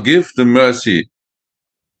cannot give the mercy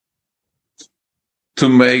to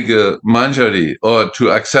make a manjari or to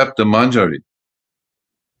accept the manjari.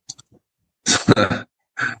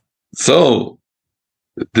 So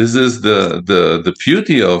this is the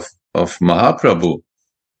beauty of Mahaprabhu,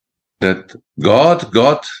 that God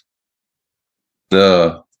got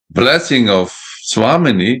the blessing of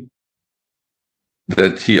Swamini,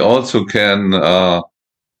 that he also can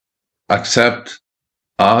accept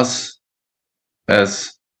us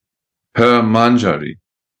as her manjari.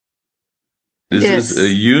 This is a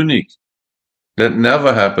unique, that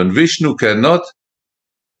never happened. Vishnu cannot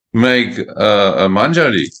make a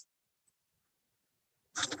manjari.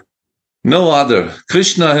 No other.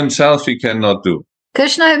 Krishna himself he cannot do.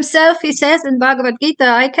 Krishna himself, he says in Bhagavad Gita,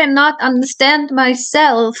 I cannot understand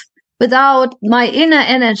myself without my inner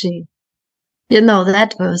energy. You know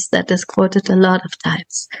that verse that is quoted a lot of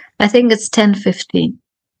times. I think it's 10:15.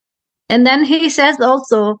 And then he says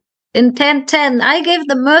also in 10:10, I give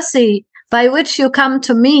the mercy by which you come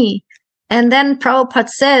to me. And then Prabhupada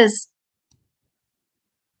says,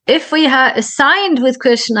 if we are assigned with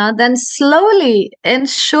Krishna, then slowly and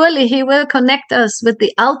surely he will connect us with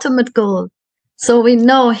the ultimate goal. So we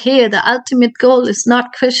know here the ultimate goal is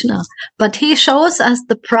not Krishna, but he shows us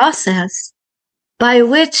the process by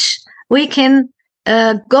which we can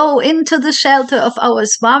go into the shelter of our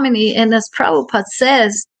Swamini. And as Prabhupada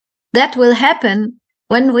says, that will happen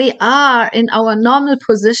when we are in our normal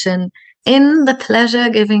position in the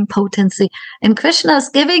pleasure-giving potency. And Krishna is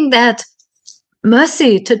giving that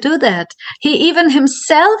mercy to do that. He even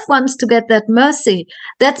himself wants to get that mercy.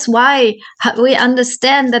 That's why we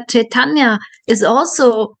understand that Chaitanya is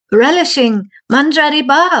also relishing Manjari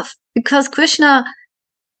Bhav, because Krishna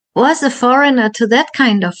was a foreigner to that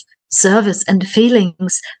kind of service and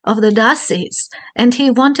feelings of the dasis, and he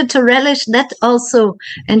wanted to relish that also,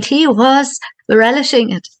 and he was relishing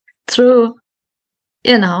it through,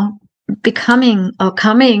 becoming or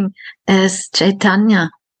coming as Chaitanya,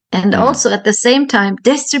 and also at the same time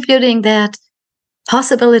distributing that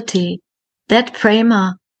possibility, that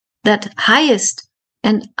prema, that highest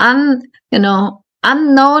and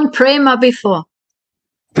unknown prema before.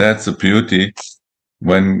 That's the beauty.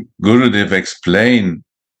 When Gurudev explained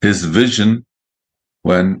his vision,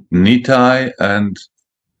 when Nitai and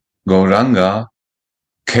Gauranga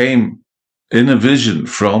came in a vision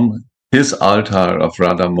from his altar of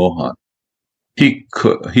Radha Mohan, he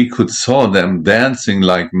could saw them dancing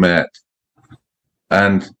like mad.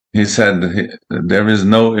 And he said, there is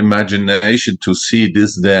no imagination to see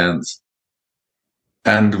this dance.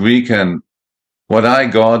 And what I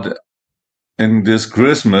got in this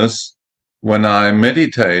Christmas, when I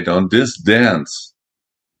meditate on this dance,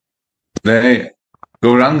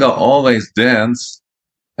 Gauranga always dance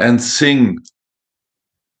and sing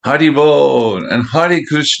Hari Bol and Hare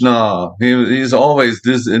Krishna. He's always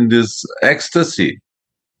in this ecstasy.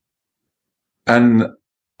 And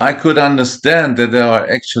I could understand that there are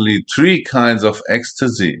actually 3 kinds of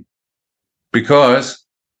ecstasy, because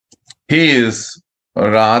he is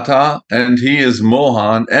Radha and he is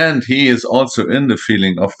Mohan and he is also in the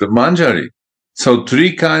feeling of the Manjari. So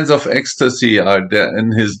 3 kinds of ecstasy are there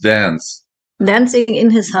in his dance. Dancing in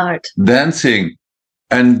his heart. Dancing.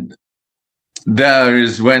 And there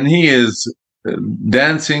is, when he is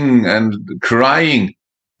dancing and crying,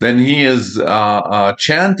 then he is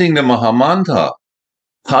chanting the Mahamantra,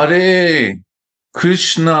 Hare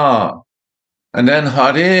Krishna, and then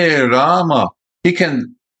Hare Rama.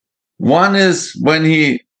 One is when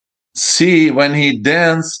he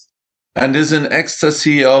dance and is in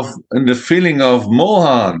ecstasy in the feeling of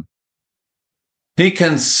Mohan, he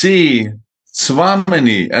can see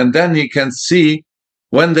Swamini, and then he can see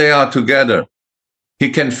when they are together. He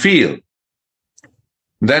can feel.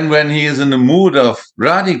 Then when he is in the mood of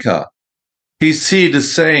Radhika, he see the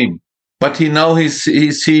same, but he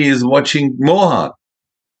is watching Mohan.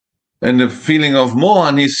 And the feeling of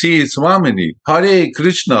Mohan, he sees Swamini, Hare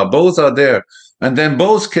Krishna, both are there. And then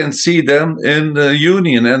both can see them in the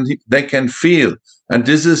union, and they can feel. And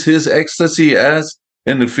this is his ecstasy as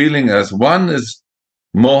in the feeling as one is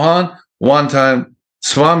Mohan, one time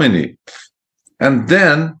Swamini. And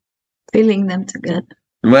then feeling them together.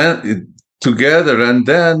 And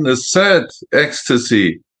then the third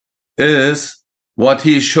ecstasy is what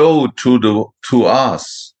he showed to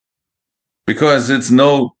us. Because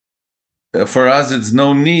for us, it's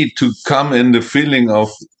no need to come in the feeling of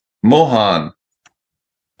Mohan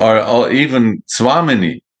or even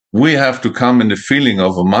Swamini. We have to come in the feeling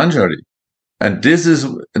of a Manjari. And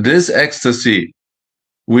this ecstasy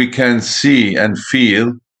we can see and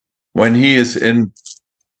feel when he is in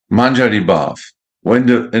Manjari Bhav,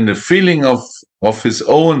 in the feeling of his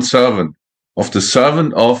own servant, of the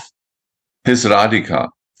servant of his Radhika.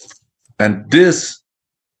 And this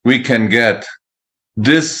we can get,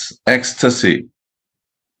 this ecstasy,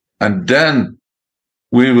 and then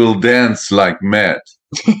we will dance like mad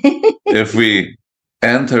if we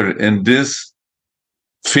enter in this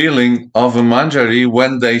feeling of a Manjari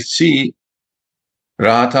when they see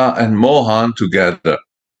Radha and Mohan together.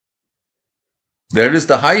 There is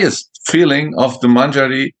the highest feeling of the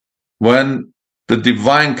Manjari when the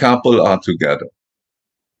divine couple are together.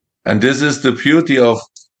 And this is the beauty of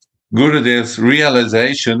Gurudev's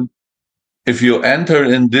realization. If you enter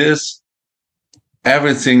in this,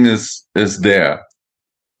 everything is there.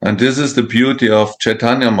 And this is the beauty of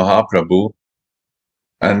Chaitanya Mahaprabhu.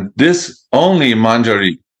 And this only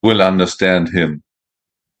Manjari will understand him.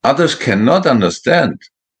 Others cannot understand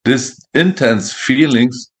this intense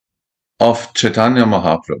feelings of Chaitanya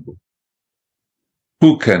Mahaprabhu.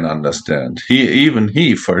 Who can understand? Even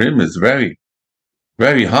he, for him, is very,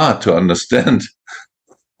 very hard to understand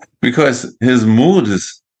because his mood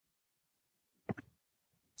is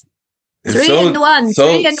Three in one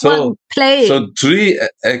playing. So three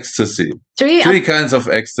ecstasy. Three kinds of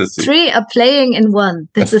ecstasy. Three are playing in one.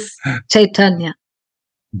 This is Chaitanya.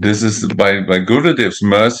 This is by Gurudev's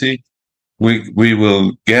mercy, we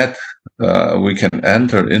will get, we can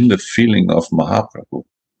enter in the feeling of Mahaprabhu.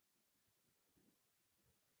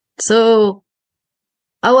 So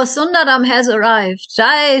our Sundaram has arrived.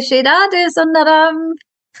 Jai Shri Radhe Sundaram.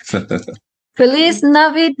 Feliz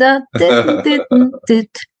Navidad.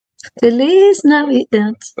 Feliz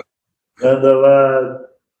Navidad.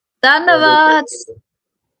 Dandavad.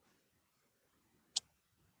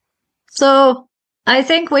 So I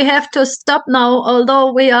think we have to stop now,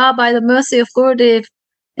 although we are, by the mercy of Gurudev,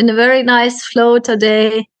 in a very nice flow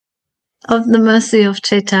today of the mercy of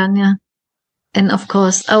Chaitanya. And of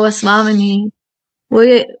course, our Swamini,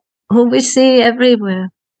 who we see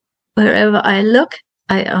everywhere. Wherever I look,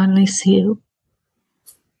 I only see you.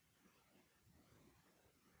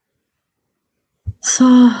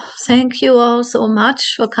 So, thank you all so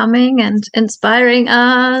much for coming and inspiring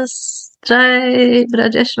us. Jai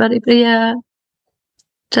Brajeshwari Priya,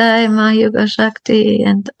 Jai Mahayuga Shakti,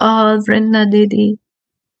 and all Vrinda Didi,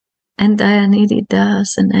 and Dayanidhi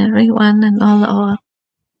Das, and everyone, and all our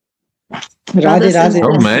Radhe, Radhe.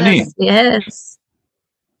 So many. Yes.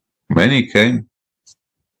 Many came.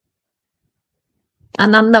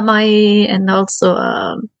 Anandamai, and also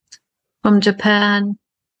from Japan.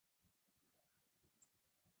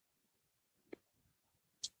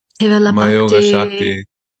 Mahayuga Shakti,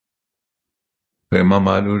 Prema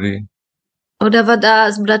Madhuri,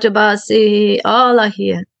 Udavadas, Brajabasi, all are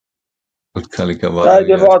here. Utkalika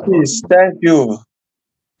devotees, thank you.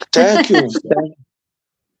 Thank you.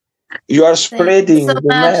 You are spreading the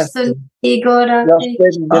mercy. You are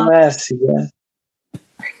spreading the mercy,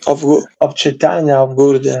 of Chaitanya, of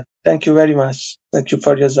Gurudev. Thank you very much. Thank you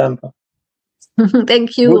for your example.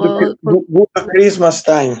 Thank you all. Good Christmas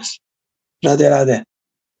times. Radhe Radhe.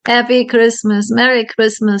 Happy Christmas. Merry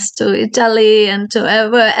Christmas to Italy and to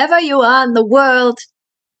wherever you are in the world.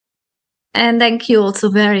 And thank you also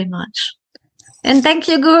very much. And thank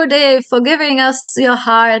you, Gurudev, for giving us your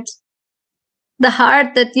heart. The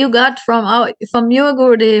heart that you got from your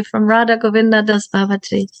Gurudev, from Radha Govinda Das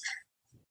Babati.